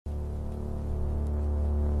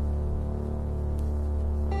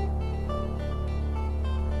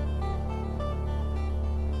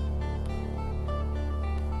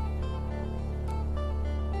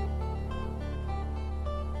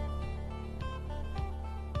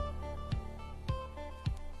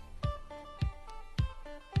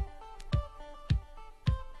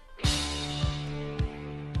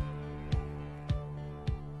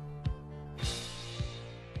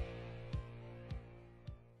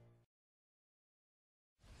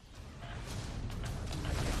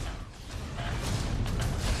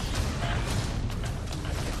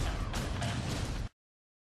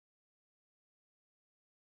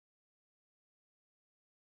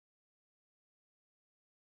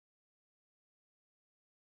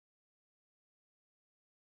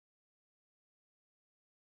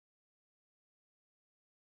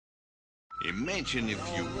Imagine, if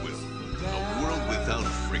you will, a world without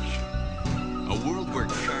friction. A world where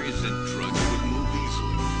cars and trucks would move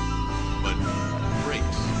easily, but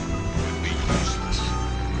brakes would be useless.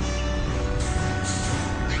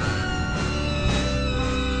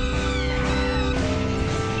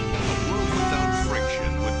 A world without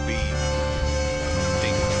friction would be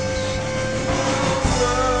dangerous. A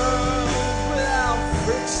world without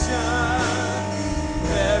friction,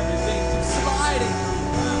 everything keeps sliding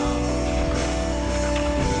around.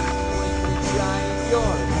 When you're trying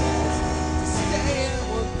your best to stay in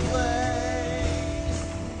one place.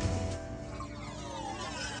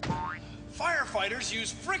 Firefighters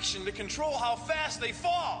use friction to control how fast they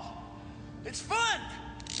fall. It's fun!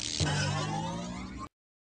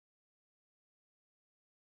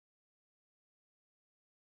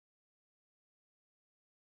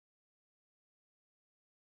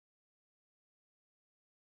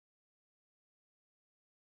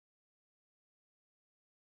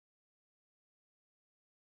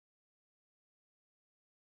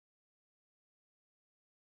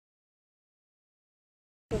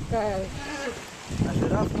 Какая? А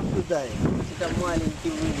жираф наблюдает. Это маленький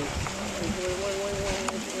вылез.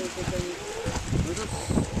 Ой, как они.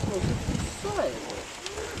 Рассосают.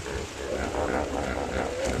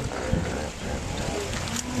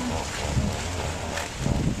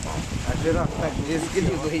 А жираф так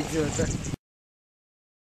визгливо идет.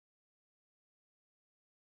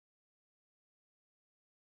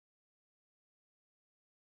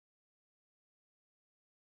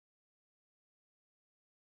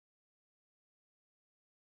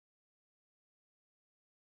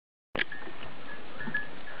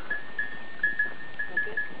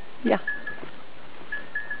 Yeah.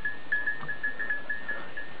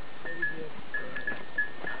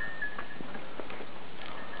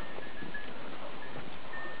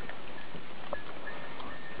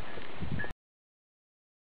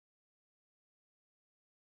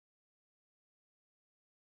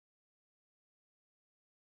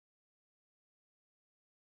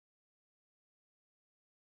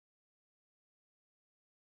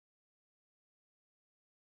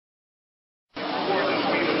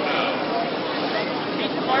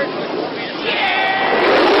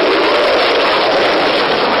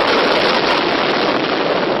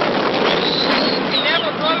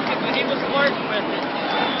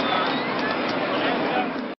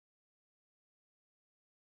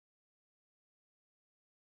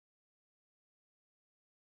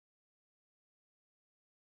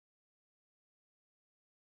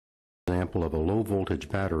 Example of a low voltage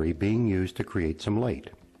battery being used to create some light.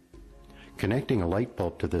 Connecting a light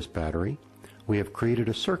bulb to this battery, we have created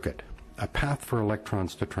a circuit, a path for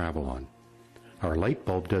electrons to travel on. Our light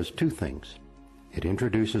bulb does two things. It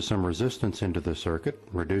introduces some resistance into the circuit,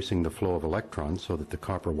 reducing the flow of electrons so that the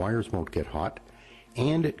copper wires won't get hot,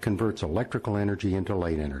 and it converts electrical energy into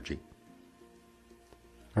light energy.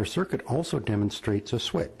 Our circuit also demonstrates a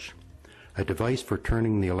switch, a device for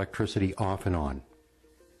turning the electricity off and on.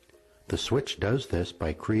 The switch does this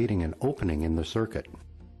by creating an opening in the circuit.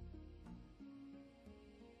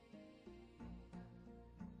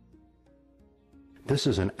 This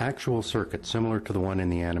is an actual circuit similar to the one in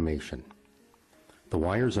the animation. The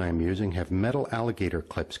wires I am using have metal alligator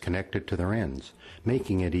clips connected to their ends,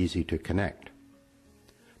 making it easy to connect.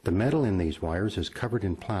 The metal in these wires is covered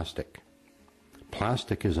in plastic.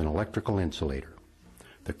 Plastic is an electrical insulator.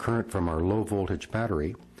 The current from our low voltage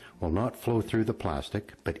battery will not flow through the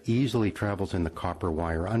plastic, but easily travels in the copper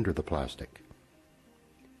wire under the plastic.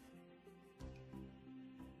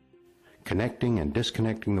 Connecting and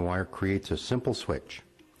disconnecting the wire creates a simple switch,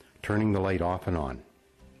 turning the light off and on.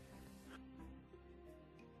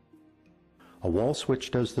 A wall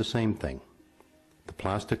switch does the same thing. The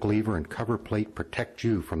plastic lever and cover plate protect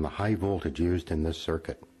you from the high voltage used in this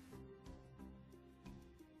circuit.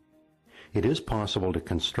 It is possible to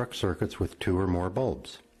construct circuits with two or more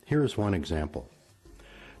bulbs. Here is one example.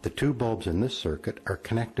 The two bulbs in this circuit are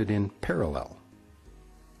connected in parallel.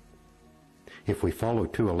 If we follow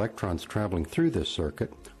two electrons traveling through this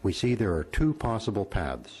circuit, we see there are two possible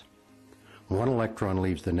paths. One electron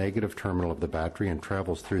leaves the negative terminal of the battery and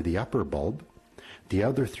travels through the upper bulb, the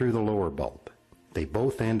other through the lower bulb. They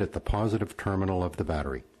both end at the positive terminal of the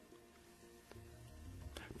battery.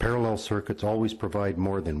 Parallel circuits always provide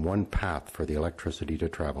more than one path for the electricity to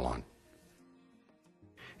travel on.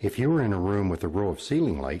 If you are in a room with a row of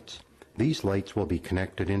ceiling lights, these lights will be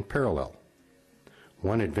connected in parallel.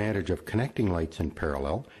 One advantage of connecting lights in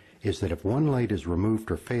parallel is that if one light is removed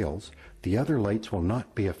or fails, the other lights will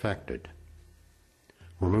not be affected.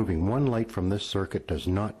 Removing one light from this circuit does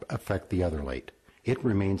not affect the other light. It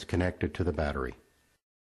remains connected to the battery.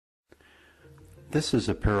 This is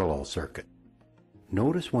a parallel circuit.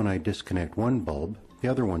 Notice when I disconnect one bulb, the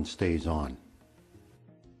other one stays on.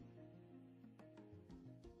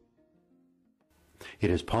 It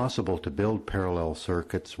is possible to build parallel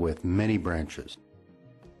circuits with many branches.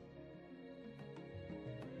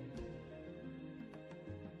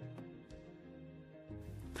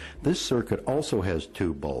 This circuit also has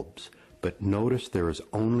two bulbs, but notice there is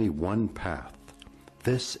only one path.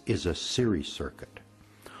 This is a series circuit.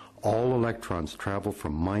 All electrons travel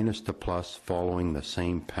from minus to plus following the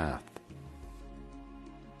same path.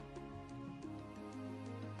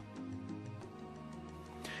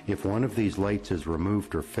 If one of these lights is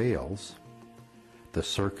removed or fails, the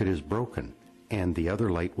circuit is broken and the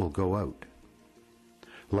other light will go out.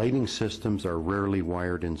 Lighting systems are rarely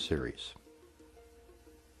wired in series.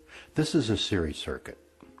 This is a series circuit.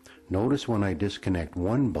 Notice when I disconnect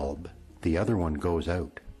one bulb, the other one goes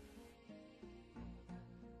out.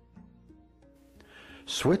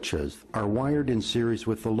 Switches are wired in series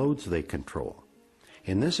with the loads they control.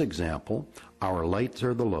 In this example, our lights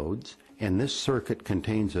are the loads, and this circuit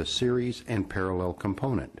contains a series and parallel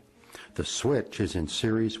component. The switch is in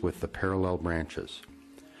series with the parallel branches.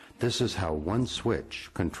 This is how one switch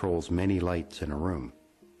controls many lights in a room.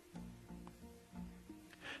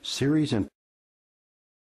 Series and